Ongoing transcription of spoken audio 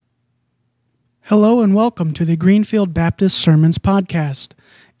Hello and welcome to the Greenfield Baptist Sermons Podcast.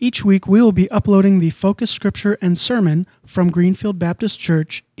 Each week we will be uploading the focus scripture and sermon from Greenfield Baptist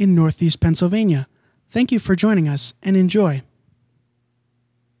Church in Northeast Pennsylvania. Thank you for joining us and enjoy.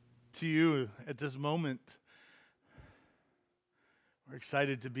 To you at this moment, we're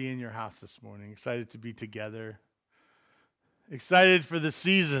excited to be in your house this morning, excited to be together, excited for the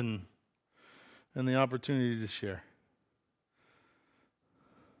season and the opportunity to share.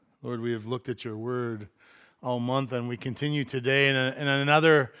 Lord, we have looked at your word all month, and we continue today in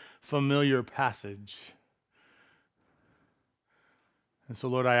another familiar passage. And so,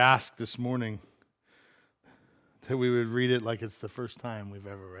 Lord, I ask this morning that we would read it like it's the first time we've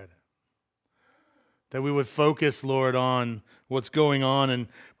ever read it. That we would focus, Lord, on what's going on and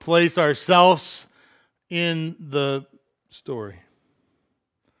place ourselves in the story.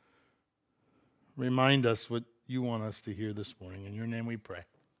 Remind us what you want us to hear this morning. In your name we pray.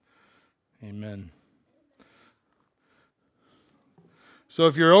 Amen. So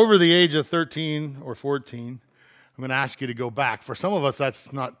if you're over the age of 13 or 14, I'm going to ask you to go back. For some of us,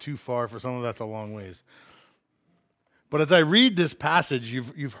 that's not too far. For some of us, that's a long ways. But as I read this passage,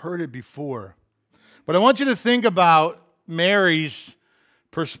 you've heard it before. But I want you to think about Mary's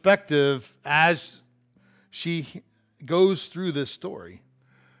perspective as she goes through this story.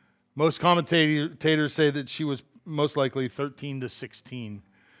 Most commentators say that she was most likely 13 to 16.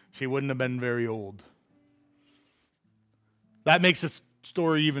 She wouldn't have been very old. That makes this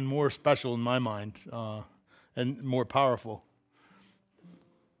story even more special in my mind and more powerful.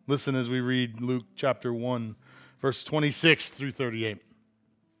 Listen as we read Luke chapter 1, verse 26 through 38.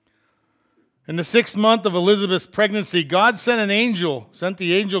 In the 6th month of Elizabeth's pregnancy, God sent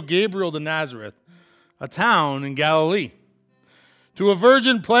the angel Gabriel to Nazareth, a town in Galilee, to a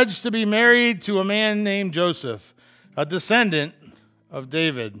virgin pledged to be married to a man named Joseph, a descendant of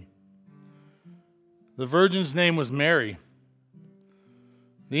David. The virgin's name was Mary.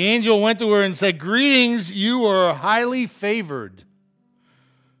 The angel went to her and said, "Greetings, you are highly favored.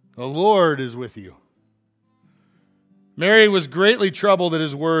 The Lord is with you." Mary was greatly troubled at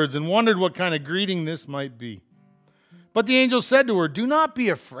his words and wondered what kind of greeting this might be. But the angel said to her, "Do not be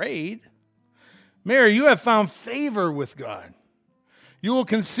afraid. Mary, you have found favor with God. You will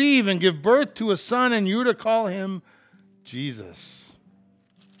conceive and give birth to a son, and you are to call him Jesus.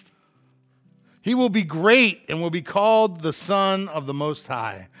 He will be great and will be called the Son of the Most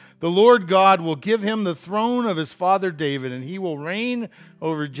High. The Lord God will give him the throne of his father David, and he will reign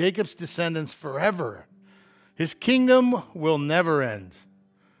over Jacob's descendants forever. His kingdom will never end."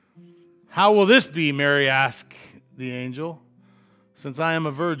 "How will this be?" Mary asked the angel, "since I am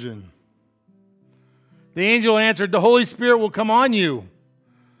a virgin?" The angel answered, "The Holy Spirit will come on you,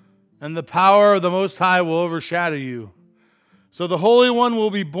 and the power of the Most High will overshadow you. So the Holy One who will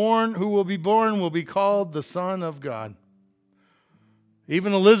be born will be called the Son of God.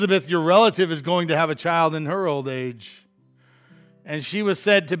 Even Elizabeth, your relative, is going to have a child in her old age, and she was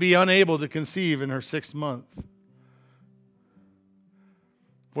said to be unable to conceive in her 6th month.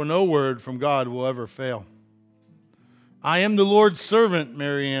 For no word from God will ever fail." "I am the Lord's servant,"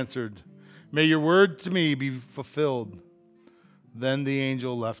 Mary answered. "May your word to me be fulfilled." Then the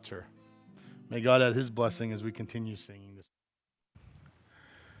angel left her. May God add his blessing as we continue singing this.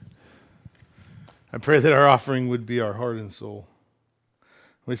 I pray that our offering would be our heart and soul.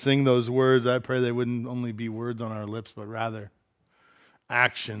 When we sing those words, I pray they wouldn't only be words on our lips, but rather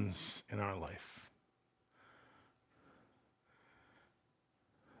actions in our life.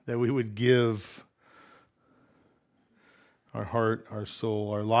 That we would give our heart, our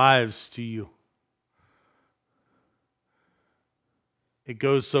soul, our lives to you. It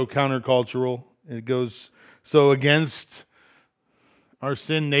goes so countercultural. It goes so against our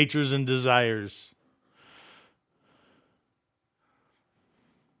sin natures and desires.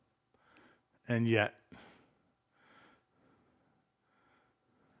 And yet,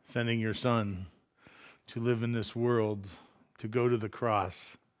 sending your son to live in this world, to go to the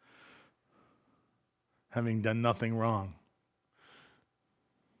cross, having done nothing wrong,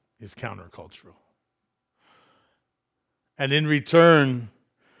 is countercultural. And in return,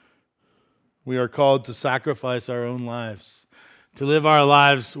 we are called to sacrifice our own lives, to live our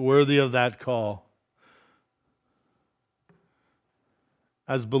lives worthy of that call.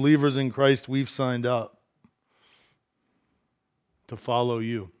 As believers in Christ, we've signed up to follow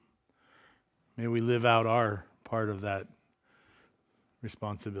you. May we live out our part of that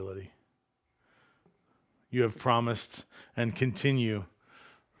responsibility. You have promised and continue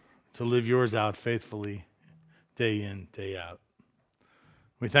to live yours out faithfully, day in, day out.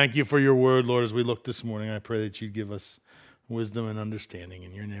 We thank you for your word, Lord, as we look this morning. I pray that you'd give us wisdom and understanding.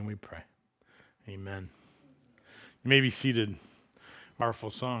 In your name we pray. Amen. You may be seated.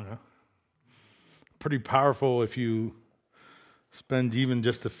 Powerful song, huh? Pretty powerful if you spend even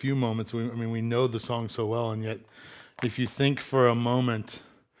just a few moments. We know the song so well, and yet if you think for a moment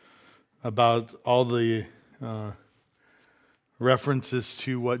about all the references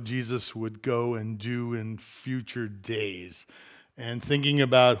to what Jesus would go and do in future days, and thinking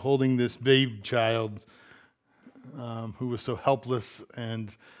about holding this babe child who was so helpless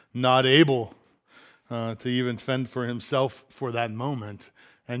and not able to even fend for himself for that moment,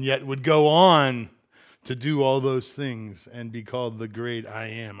 and yet would go on to do all those things and be called the great I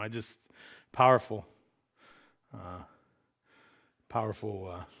am. Powerful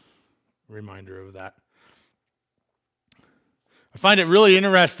reminder of that. I find it really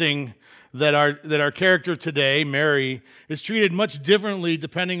interesting that our character today, Mary, is treated much differently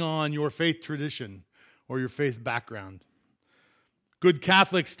depending on your faith tradition or your faith background. Good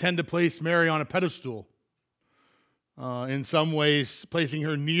Catholics tend to place Mary on a pedestal, in some ways placing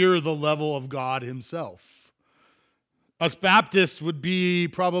her near the level of God himself. Us Baptists would be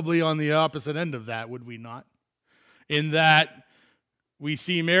probably on the opposite end of that, would we not? In that we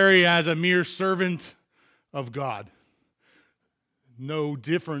see Mary as a mere servant of God, no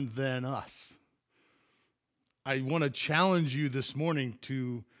different than us. I want to challenge you this morning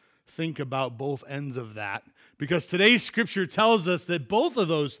to think about both ends of that, because today's scripture tells us that both of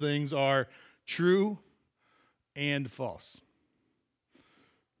those things are true and false.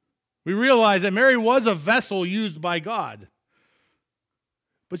 We realize that Mary was a vessel used by God,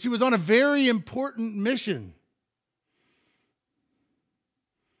 but she was on a very important mission.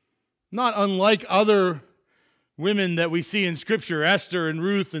 Not unlike other women that we see in Scripture, Esther and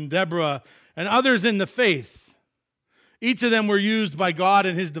Ruth and Deborah and others in the faith. Each of them were used by God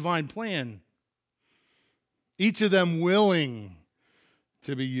in his divine plan. Each of them willing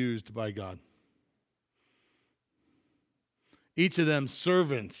to be used by God. Each of them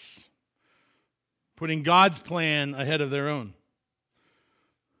servants, putting God's plan ahead of their own.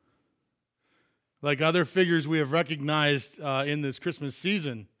 Like other figures we have recognized in this Christmas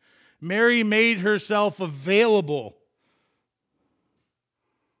season, Mary made herself available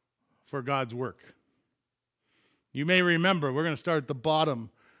for God's work. You may remember, we're going to start at the bottom.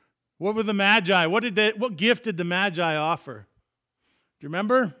 What were the Magi? What gift did the Magi offer? Do you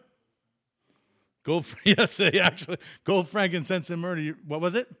remember? Gold, frankincense, and myrrh. What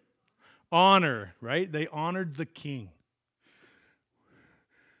was it? Honor, right? They honored the king.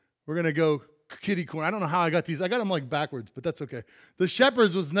 We're going to go kitty corner. I don't know how I got these. I got them like backwards, but that's okay. The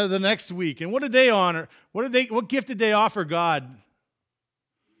shepherds was the next week. And what did they honor? What gift did they offer God?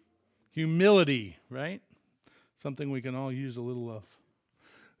 Humility, right? Something we can all use a little of.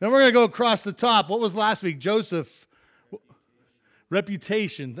 Then we're going to go across the top. What was last week? Joseph.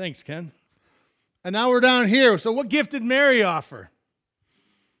 Reputation. Thanks, Ken. And now we're down here. So what gift did Mary offer?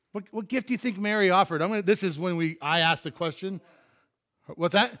 What gift do you think Mary offered? This is when I asked the question.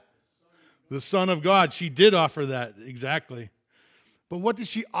 What's that? The Son of God. She did offer that, exactly. But what did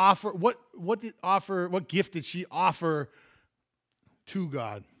she offer? What gift did she offer to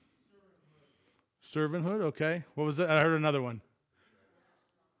God? Servanthood, okay. What was that? I heard another one.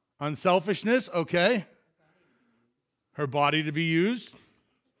 Unselfishness, okay. Her body to be used.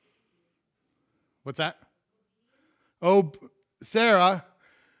 What's that? Oh, Sarah.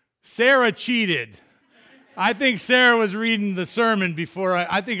 Sarah cheated. I think Sarah was reading the sermon before.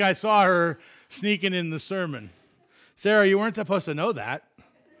 I think I saw her sneaking in the sermon. Sarah, you weren't supposed to know that.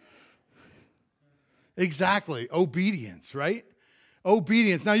 Exactly. Obedience, right?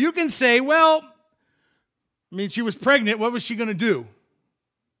 Obedience. Now you can say, well, she was pregnant. What was she going to do?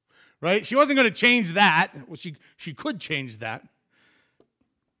 Right? She wasn't going to change that. Well, she could change that.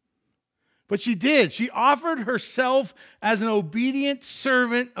 But she did. She offered herself as an obedient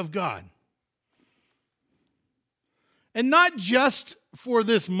servant of God. And not just for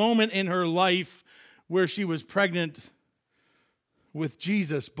this moment in her life where she was pregnant with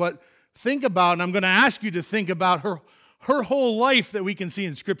Jesus, but think about, and I'm going to ask you to think about her whole life that we can see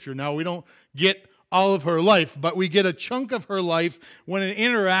in Scripture. Now, we don't get all of her life, but we get a chunk of her life when it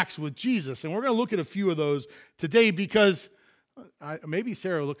interacts with Jesus. And we're going to look at a few of those today because maybe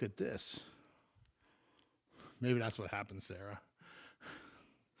Sarah looked at this. Maybe that's what happened, Sarah.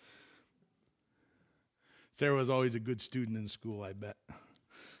 Sarah was always a good student in school, I bet.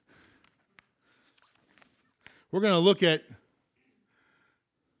 We're going to look at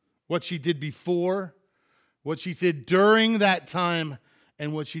what she did before, what she did during that time,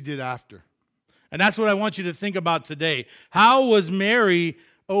 and what she did after. And that's what I want you to think about today. How was Mary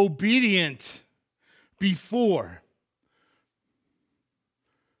obedient before?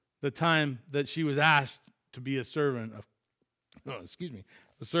 the time that she was asked to be a servant of,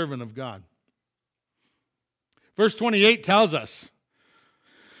 a servant of God. Verse 28 tells us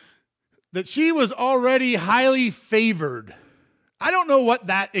that she was already highly favored. I don't know what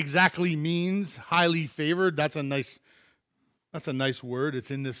that exactly means, highly favored. That's a nice word. It's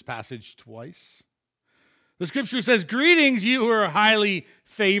in this passage twice. The scripture says, "Greetings, you who are highly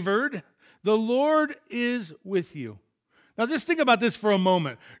favored. The Lord is with you." Now just think about this for a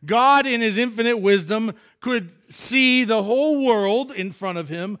moment. God, in his infinite wisdom, could see the whole world in front of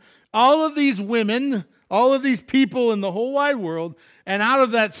him, all of these women, all of these people in the whole wide world, and out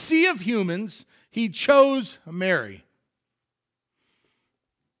of that sea of humans, he chose Mary.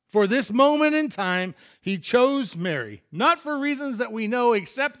 For this moment in time, he chose Mary, not for reasons that we know,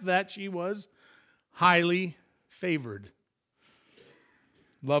 except that she was highly favored,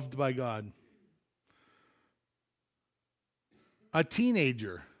 loved by God. A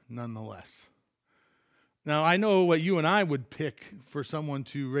teenager, nonetheless. Now, I know what you and I would pick for someone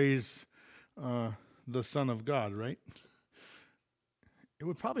to raise the Son of God, right? It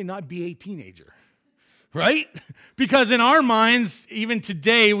would probably not be a teenager, right? Because in our minds, even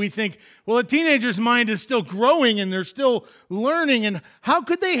today, we think, well, a teenager's mind is still growing and they're still learning, and how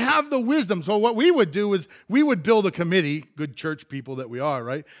could they have the wisdom? So what we would do is we would build a committee, good church people that we are,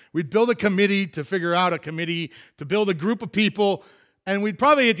 right? We'd build a committee to figure out a committee, to build a group of people, and we'd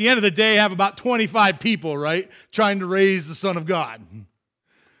probably at the end of the day have about 25 people, right, trying to raise the Son of God.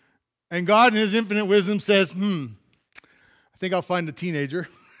 And God in his infinite wisdom says, I think I'll find a teenager.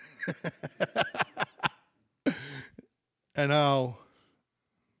 And I'll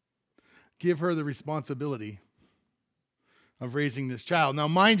give her the responsibility of raising this child. Now,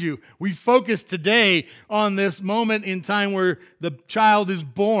 mind you, we focus today on this moment in time where the child is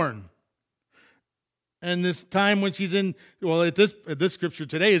born. And this time when she's in, well, at this scripture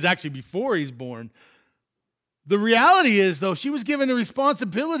today is actually before he's born. The reality is, though, she was given a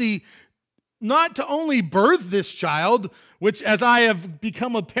responsibility not to only birth this child, which as I have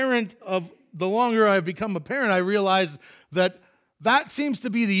become a parent the longer I've become a parent, I realize that seems to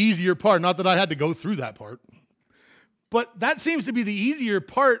be the easier part. Not that I had to go through that part. But that seems to be the easier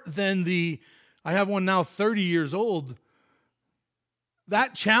part than I have one now 30 years old.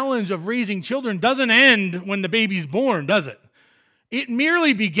 That challenge of raising children doesn't end when the baby's born, does it? It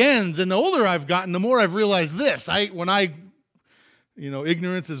merely begins, and the older I've gotten, the more I've realized this.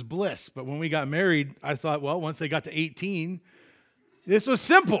 Ignorance is bliss. But when we got married, I thought, well, once they got to 18, this was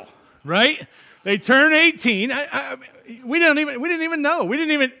simple, right? They turn 18. We didn't even know.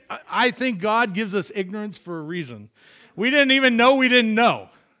 I think God gives us ignorance for a reason. We didn't even know we didn't know.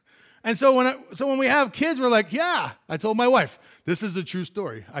 And so when we have kids, we're like, yeah. I told my wife, this is a true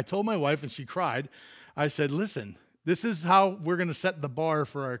story. I told my wife, and she cried. I said, listen, this is how we're going to set the bar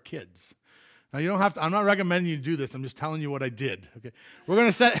for our kids. Now, you don't have to, I'm not recommending you do this. I'm just telling you what I did. Okay, we're going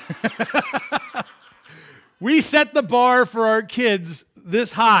to set, we set the bar for our kids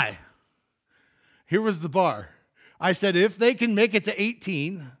this high. Here was the bar. I said, if they can make it to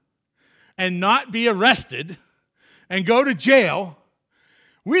 18 and not be arrested and go to jail,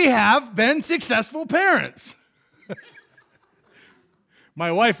 we have been successful parents.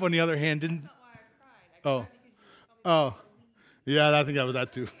 My wife, on the other hand, didn't. Oh, yeah, I think that was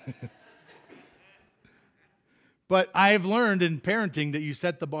that too. But I've learned in parenting that you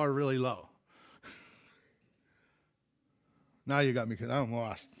set the bar really low. Now you got me because I'm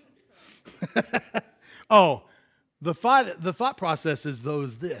lost. The thought process is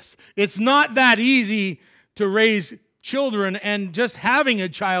this. It's not that easy to raise children, and just having a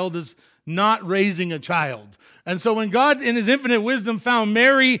child is not raising a child. And so when God in his infinite wisdom found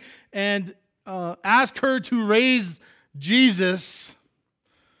Mary and asked her to raise Jesus,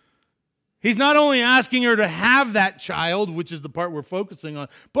 he's not only asking her to have that child, which is the part we're focusing on,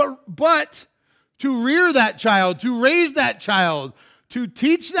 but to rear that child, to raise that child, to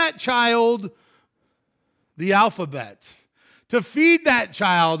teach that child the alphabet, to feed that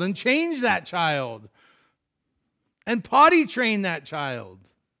child and change that child and potty train that child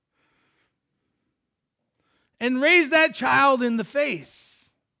and raise that child in the faith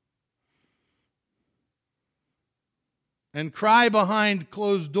and cry behind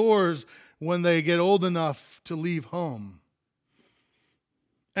closed doors when they get old enough to leave home,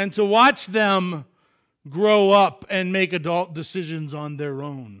 and to watch them grow up and make adult decisions on their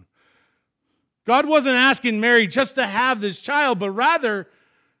own. God wasn't asking Mary just to have this child, but rather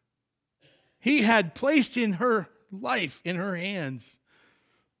he had placed in her life, in her hands,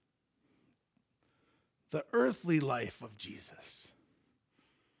 the earthly life of Jesus.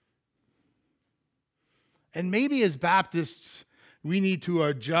 And maybe as Baptists, we need to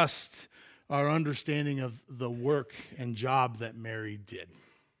adjust our understanding of the work and job that Mary did.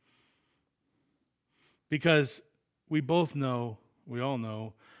 Because we all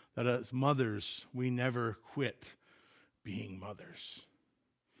know, that as mothers, we never quit being mothers.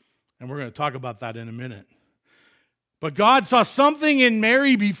 And we're going to talk about that in a minute. But God saw something in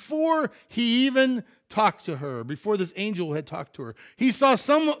Mary before he even talked to her, before this angel had talked to her. He saw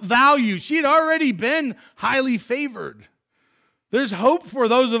some value. She had already been highly favored. There's hope for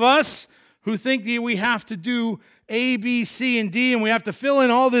those of us who think that we have to do A, B, C, and D, and we have to fill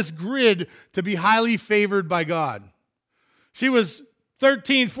in all this grid to be highly favored by God. She was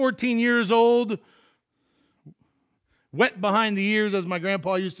 13, 14 years old, wet behind the ears, as my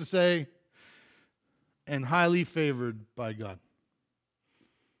grandpa used to say, and highly favored by God.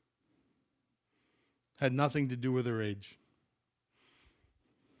 Had nothing to do with her age.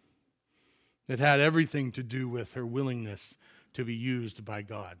 It had everything to do with her willingness to be used by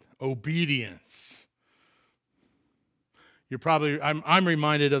God. Obedience. I'm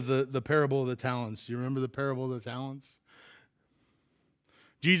reminded of the parable of the talents. Do you remember the parable of the talents?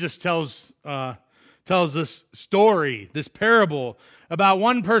 Jesus tells this story, this parable, about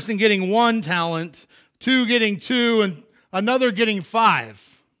one person getting 1 talent, 2 getting 2, and another getting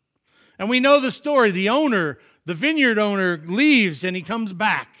 5. And we know the story. The vineyard owner leaves and he comes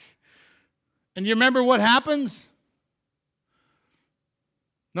back. And you remember what happens?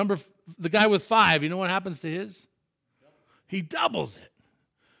 The guy with 5, you know what happens to his? He doubles it.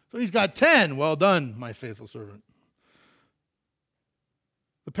 So he's got 10. Well done, my faithful servant.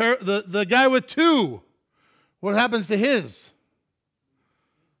 The guy with 2, what happens to his?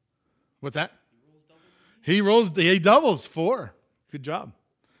 What's that? He doubles 4. Good job.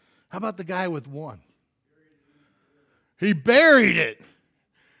 How about the guy with 1? He buried it.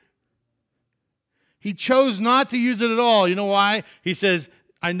 He chose not to use it at all. You know why? He says,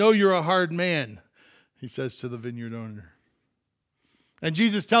 I know you're a hard man, he says to the vineyard owner. And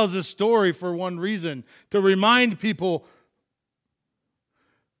Jesus tells this story for one reason, to remind people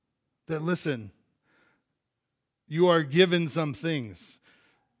that, listen, you are given some things.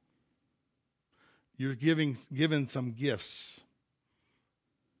 You're given some gifts,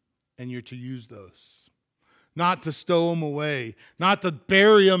 and you're to use those. Not to stow them away, not to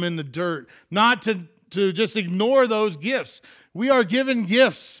bury them in the dirt, not to just ignore those gifts. We are given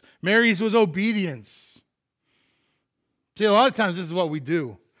gifts. Mary's was obedience. See, a lot of times this is what we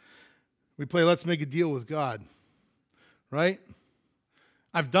do. We play let's make a deal with God, right?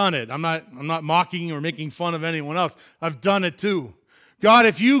 I've done it. I'm not mocking or making fun of anyone else. I've done it too. God,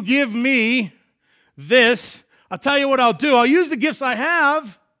 if you give me this, I'll tell you what I'll do. I'll use the gifts I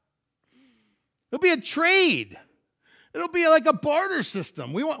have. It'll be a trade. It'll be like a barter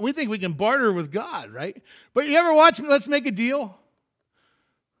system. We think we can barter with God, right? But you ever watch Let's Make a Deal?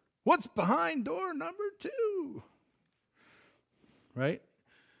 What's behind door number 2? Right?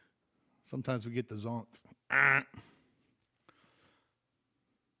 Sometimes we get the zonk.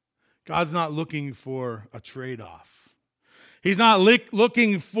 God's not looking for a trade-off. He's not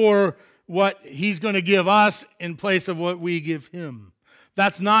looking for what he's going to give us in place of what we give him.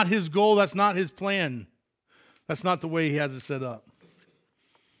 That's not his goal. That's not his plan. That's not the way he has it set up.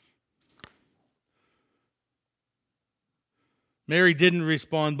 Mary didn't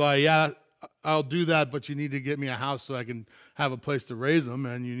respond by, yeah, I'll do that, but you need to get me a house so I can have a place to raise them,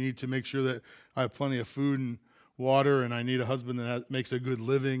 and you need to make sure that I have plenty of food and water, and I need a husband that makes a good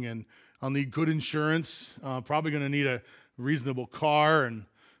living, and I'll need good insurance. Probably going to need a reasonable car and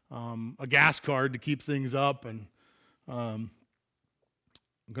a gas card to keep things up, and I'm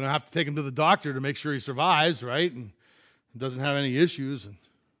going to have to take him to the doctor to make sure he survives, right, and doesn't have any issues. And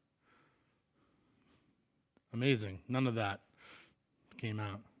amazing. None of that came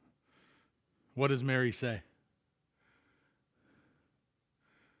out. What does Mary say?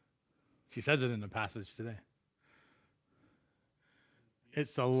 She says it in the passage today.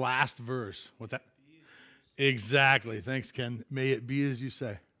 It's the last verse. What's that? Exactly. Thanks, Ken. May it be as you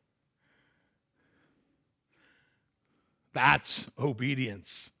say. That's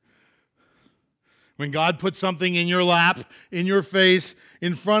obedience. When God puts something in your lap, in your face,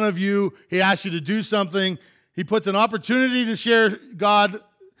 in front of you, he asks you to do something, he puts an opportunity to share God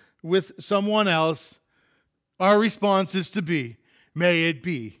with someone else, our response is to be, may it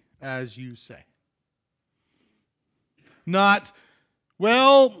be as you say. Not,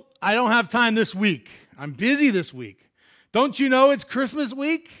 well, I don't have time this week. I'm busy this week. Don't you know it's Christmas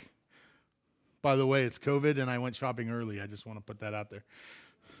week? By the way, it's COVID and I went shopping early. I just want to put that out there.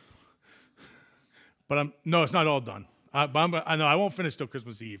 But no, it's not all done. I know I won't finish till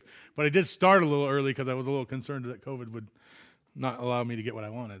Christmas Eve. But I did start a little early because I was a little concerned that COVID would not allow me to get what I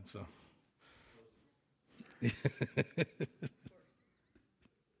wanted. So,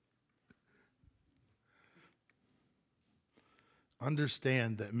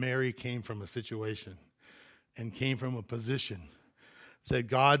 understand that Mary came from a situation and came from a position that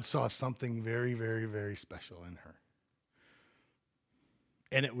God saw something very, very, very special in her.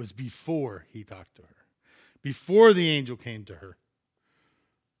 And it was before he talked to her, before the angel came to her.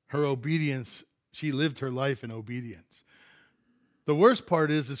 Her obedience, she lived her life in obedience. The worst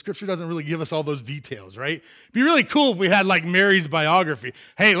part is the scripture doesn't really give us all those details, right? It'd be really cool if we had like Mary's biography.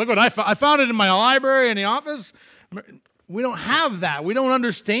 Hey, look what I found. I found it in my library in the office. We don't have that. We don't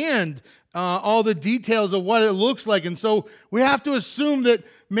understand all the details of what it looks like. And so we have to assume that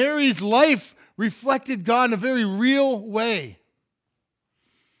Mary's life reflected God in a very real way.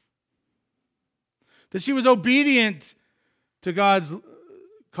 That she was obedient to God's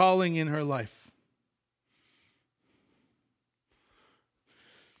calling in her life.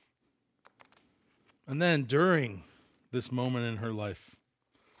 And then during this moment in her life,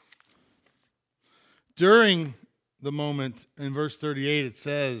 during the moment in verse 38, it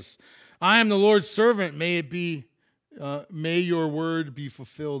says, I am the Lord's servant, may your word be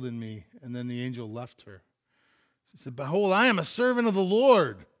fulfilled in me. And then the angel left her. She said, behold, I am a servant of the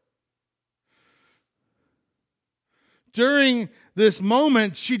Lord. During this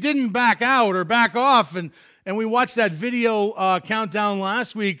moment, she didn't back out or back off. And we watched that video countdown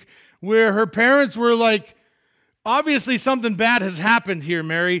last week where her parents were like, obviously something bad has happened here,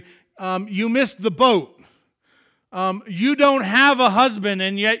 Mary. You missed the boat. You don't have a husband,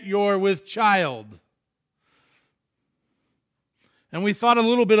 and yet you're with child. And we thought a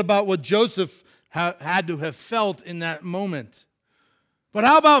little bit about what Joseph had to have felt in that moment. But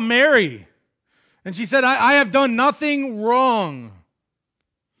how about Mary? And she said, I have done nothing wrong.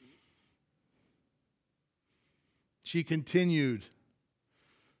 She continued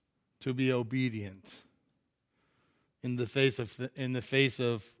to be obedient in the face of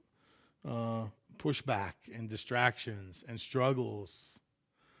pushback and distractions and struggles.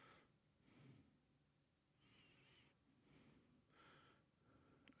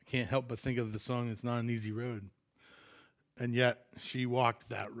 I can't help but think of the song, It's Not an Easy Road. And yet she walked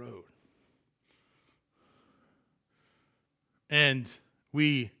that road. And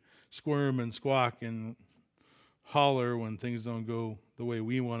we squirm and squawk and holler when things don't go the way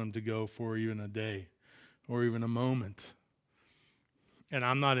we want them to go for even a day or even a moment. And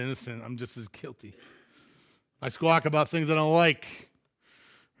I'm not innocent. I'm just as guilty. I squawk about things I don't like.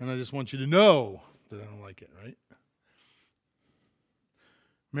 And I just want you to know that I don't like it, right?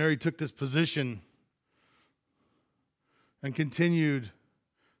 Mary took this position and continued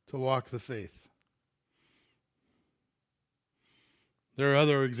to walk the faith. There are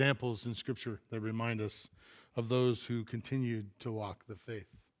other examples in Scripture that remind us of those who continued to walk the faith.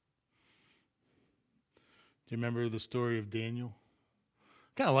 Do you remember the story of Daniel?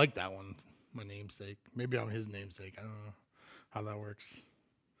 I kind of like that one, my namesake. Maybe I'm his namesake. I don't know how that works.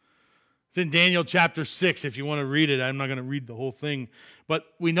 It's in Daniel chapter 6, if you want to read it. I'm not going to read the whole thing. But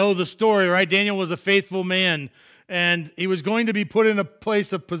we know the story, right? Daniel was a faithful man, and he was going to be put in a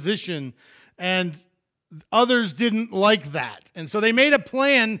place of position, and others didn't like that. And so they made a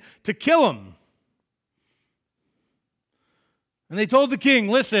plan to kill him. And they told the king,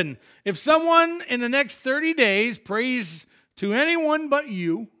 listen, if someone in the next 30 days prays to anyone but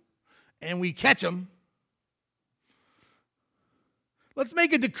you, and we catch him, let's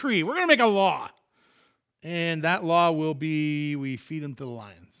make a decree. We're going to make a law. And that law will be we feed him to the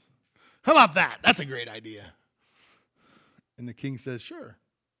lions. How about that? That's a great idea. And the king says, sure.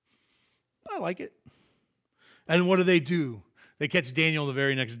 I like it. And what do? They catch Daniel the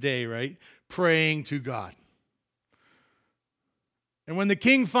very next day, right? Praying to God. And when the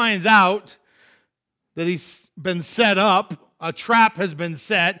king finds out that he's been set up, a trap has been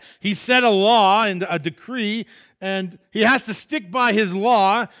set, he set a law and a decree, and he has to stick by his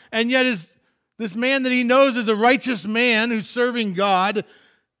law, and yet this man that he knows is a righteous man who's serving God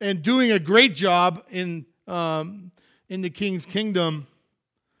and doing a great job in the king's kingdom,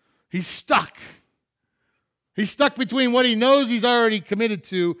 he's stuck. He's stuck between what he knows he's already committed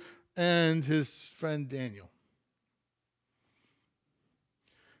to and his friend Daniel.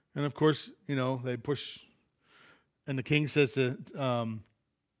 And of course, they push, and the king says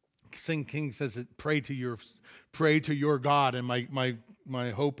pray to your God, and my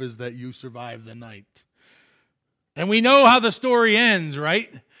hope is that you survive the night. And we know how the story ends, right?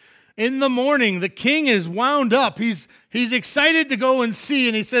 In the morning, the king is wound up. He's excited to go and see,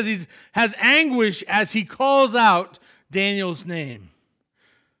 and he says he has anguish as he calls out Daniel's name.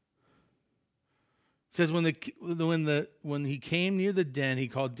 It says when he came near the den, he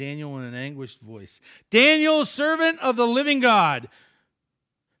called Daniel in an anguished voice. Daniel, servant of the living God,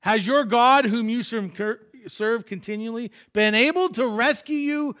 has your God, whom you serve continually, been able to rescue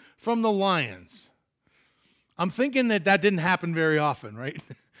you from the lions? I'm thinking that didn't happen very often, right?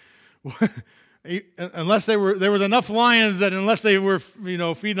 Unless there was enough lions that unless they were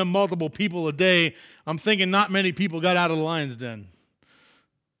feeding them multiple people a day, I'm thinking not many people got out of the lion's den.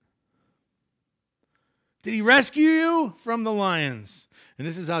 Did he rescue you from the lions? And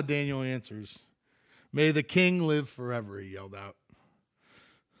this is how Daniel answers. May the king live forever, he yelled out.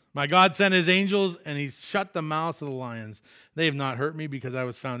 My God sent his angels, and he shut the mouths of the lions. They have not hurt me because I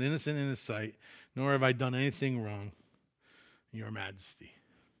was found innocent in his sight, nor have I done anything wrong, Your Majesty.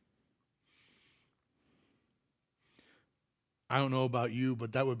 I don't know about you,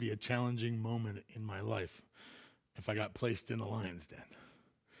 but that would be a challenging moment in my life if I got placed in a lion's den.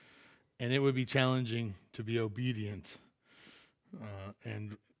 And it would be challenging to be obedient.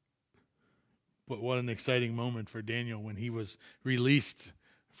 But what an exciting moment for Daniel when he was released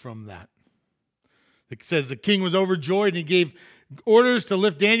from that. It says the king was overjoyed and he gave orders to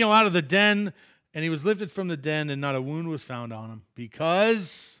lift Daniel out of the den. And he was lifted from the den and not a wound was found on him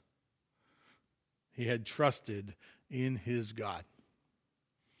because he had trusted in his God.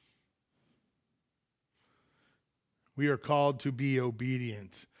 We are called to be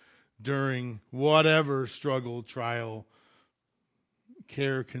obedient during whatever struggle, trial,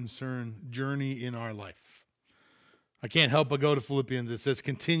 care, concern, journey in our life. I can't help but go to Philippians. It says,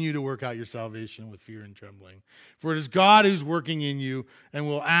 continue to work out your salvation with fear and trembling. For it is God who's working in you and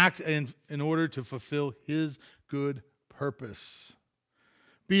will act in order to fulfill his good purpose.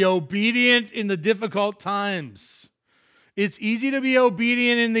 Be obedient in the difficult times. It's easy to be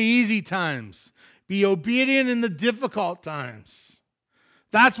obedient in the easy times. Be obedient in the difficult times.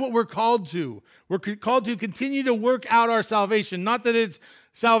 That's what we're called to. We're called to continue to work out our salvation. Not that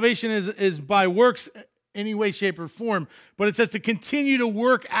salvation is by works any way, shape, or form, but it says to continue to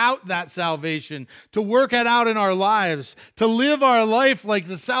work out that salvation, to work it out in our lives, to live our life like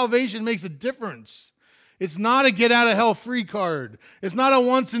the salvation makes a difference. It's not a get out of hell free card. It's not a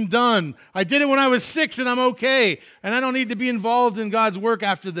once and done. I did it when I was 6 and I'm okay, and I don't need to be involved in God's work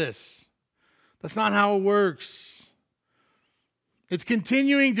after this. That's not how it works. It's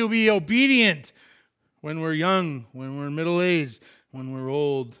continuing to be obedient when we're young, when we're middle-aged, when we're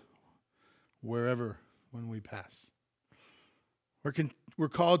old, wherever, when we pass. We're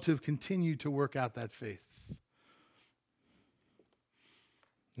called to continue to work out that faith.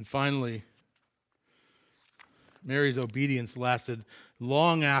 And finally, Mary's obedience lasted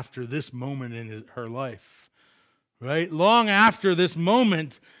long after this moment in her life, right? Long after this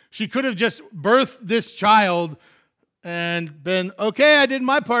moment, she could have just birthed this child and been, okay, I did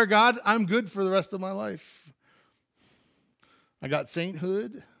my part, God. I'm good for the rest of my life. I got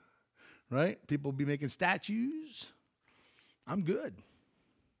sainthood, right? People be making statues. I'm good.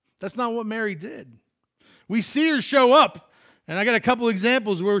 That's not what Mary did. We see her show up, and I got a couple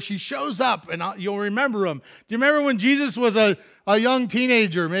examples where she shows up, and you'll remember them. Do you remember when Jesus was a young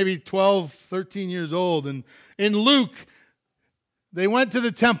teenager, maybe 12, 13 years old, and in Luke, they went to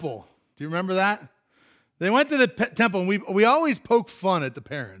the temple. Do you remember that? They went to the temple, and we always poke fun at the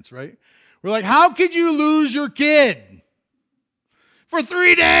parents, right? We're like, how could you lose your kid for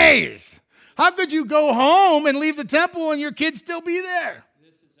 3 days? How could you go home and leave the temple and your kid still be there?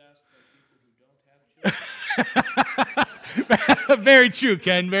 This is asked by people who don't have children. Very true,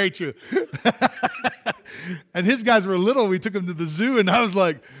 Ken, very true. And his guys were little. We took them to the zoo, and I was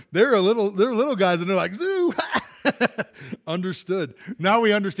like, they're little guys, and they're like, zoo. Understood. Now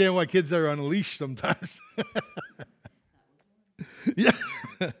we understand why kids are on a leash sometimes. Yeah.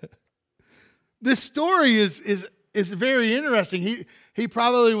 This story is very interesting. He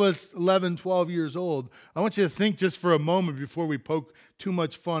probably was 11, 12 years old. I want you to think just for a moment before we poke too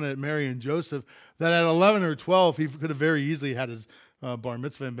much fun at Mary and Joseph, that at 11 or 12, he could have very easily had his bar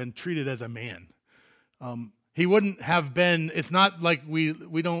mitzvah and been treated as a man. He wouldn't have been, it's not like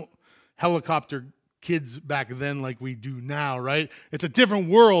we don't helicopter kids back then like we do now, right? It's a different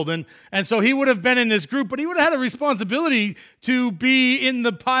world. And so he would have been in this group, but he would have had a responsibility to be in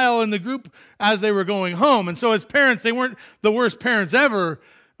the pile in the group as they were going home. And so his parents, they weren't the worst parents ever.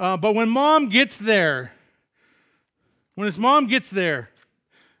 But when his mom gets there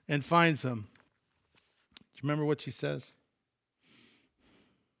and finds him, do you remember what she says?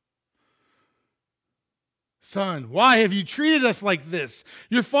 Son, why have you treated us like this?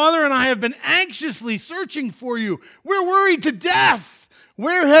 Your father and I have been anxiously searching for you. We're worried to death.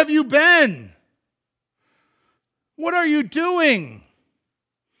 Where have you been? What are you doing?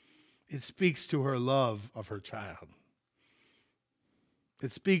 It speaks to her love of her child. It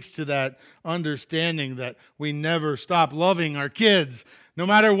speaks to that understanding that we never stop loving our kids, no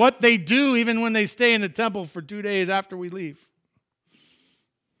matter what they do, even when they stay in the temple for 2 days after we leave.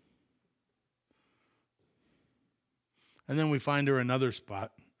 And then we find her another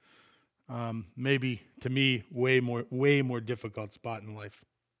spot, maybe to me, way more difficult spot in life.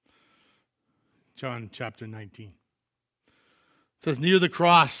 John chapter 19. It says, near the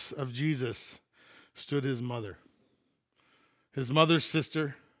cross of Jesus stood his mother's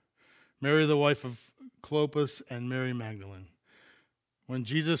sister, Mary the wife of Clopas, and Mary Magdalene. When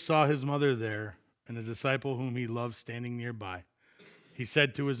Jesus saw his mother there and a disciple whom he loved standing nearby, he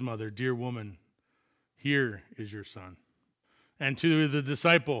said to his mother, dear woman, here is your son. And to the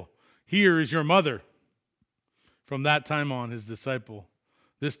disciple, here is your mother. From that time on, this disciple,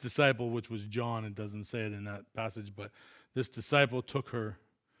 which was John, it doesn't say it in that passage, but this disciple took her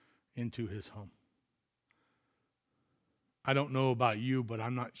into his home. I don't know about you, but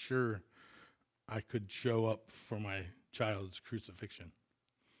I'm not sure I could show up for my child's crucifixion.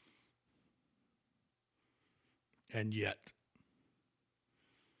 And yet,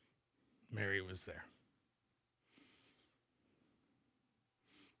 Mary was there.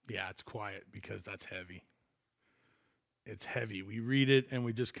 Yeah, it's quiet because that's heavy. It's heavy. We read it and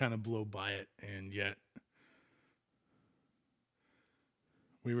we just kind of blow by it, and yet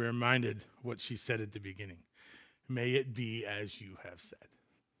we were reminded what she said at the beginning. May it be as you have said.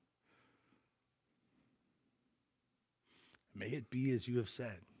 May it be as you have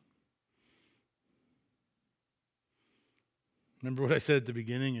said. Remember what I said at the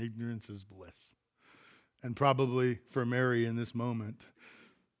beginning? Ignorance is bliss. And probably for Mary in this moment,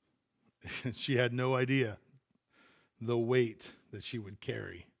 she had no idea the weight that she would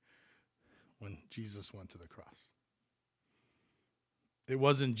carry when Jesus went to the cross. It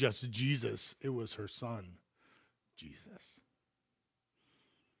wasn't just Jesus, it was her son, Jesus.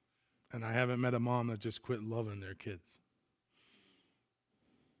 And I haven't met a mom that just quit loving their kids.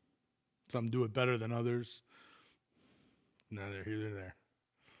 Some do it better than others. Neither here nor there.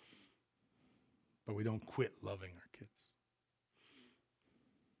 But we don't quit loving our kids.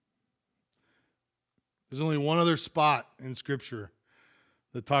 There's only one other spot in Scripture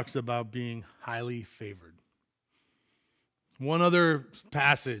that talks about being highly favored. One other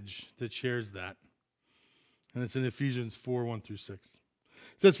passage that shares that, and it's in Ephesians 4, 1 through 6. It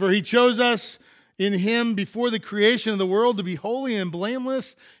says, for he chose us in him before the creation of the world to be holy and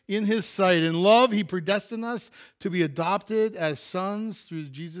blameless in his sight. In love, he predestined us to be adopted as sons through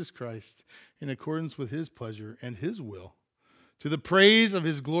Jesus Christ in accordance with his pleasure and his will, to the praise of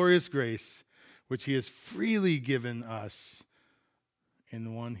his glorious grace, which he has freely given us in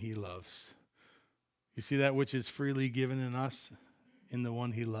the one he loves. You see that which is freely given in us in the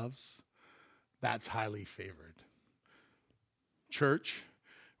one he loves? That's highly favored. Church,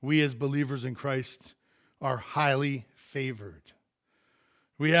 we as believers in Christ are highly favored.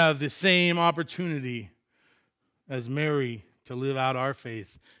 We have the same opportunity as Mary to live out our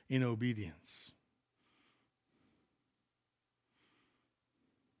faith in obedience.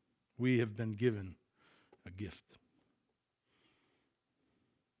 We have been given a gift.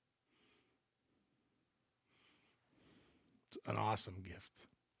 It's an awesome gift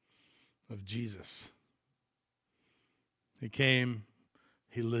of Jesus. He came,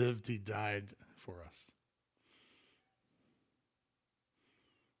 he lived, he died for us.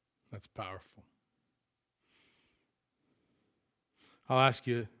 That's powerful. I'll ask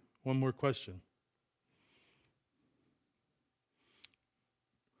you one more question.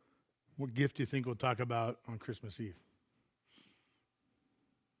 What gift do you think we'll talk about on Christmas Eve?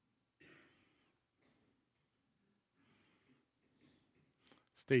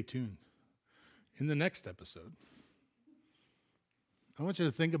 Stay tuned. In the next episode, I want you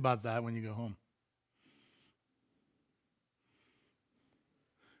to think about that when you go home.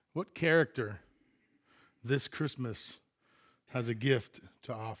 What character this Christmas has a gift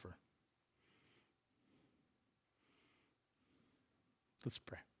to offer? Let's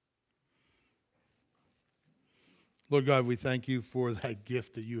pray. Lord God, we thank you for that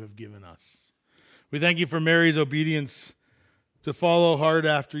gift that you have given us. We thank you for Mary's obedience to follow hard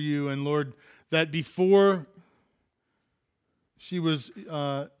after you. And Lord, that before she was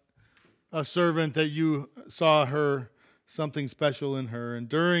a servant, that you saw her, something special in her. And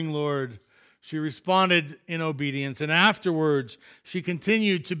during, Lord, she responded in obedience. And afterwards, she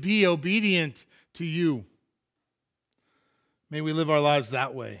continued to be obedient to you. May we live our lives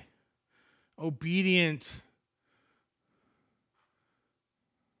that way. Obedient.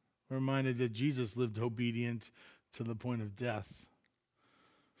 We're reminded that Jesus lived obedient to the point of death.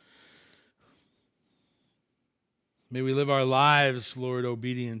 May we live our lives, Lord,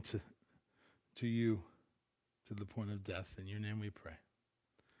 obedient to you to the point of death. In your name we pray.